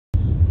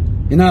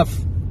Enough.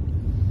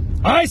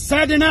 I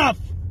said enough!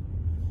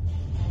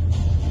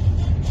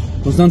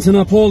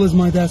 Constantinople is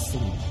my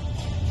destiny.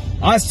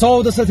 I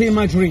saw the city in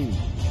my dream.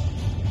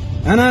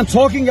 And I'm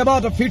talking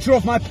about the future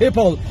of my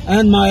people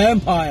and my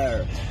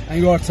empire.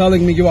 And you are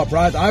telling me give up,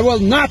 right? I will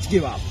not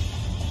give up.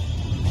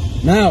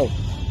 Now,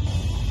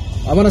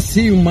 I want to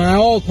see my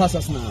old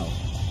Pasas now.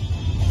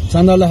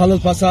 Sandarlı Halil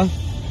Pasa,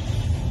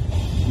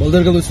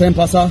 Bıldırgılı Hüseyin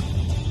Pasa,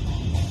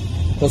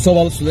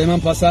 Kosovalı Süleyman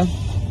Pasa,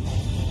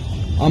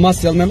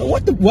 Amasyalı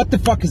Mehmet. What the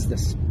fuck is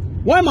this?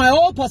 Why my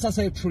old Pasas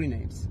have 3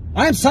 names?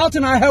 I am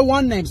Sultan, I have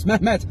 1 name,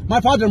 Mehmet,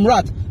 my father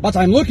Murat. But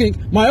I'm looking,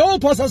 my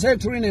old Pasas have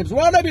 3 names.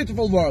 What a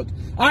beautiful world.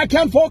 I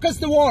can focus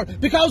the war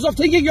because of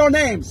thinking your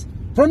names.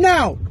 From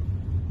now,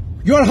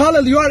 you are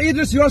Halil, you are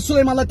Idris, you are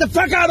Süleyman. Let the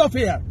fuck out of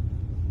here.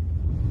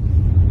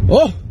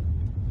 Oh,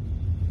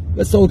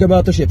 let's talk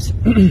about the ships.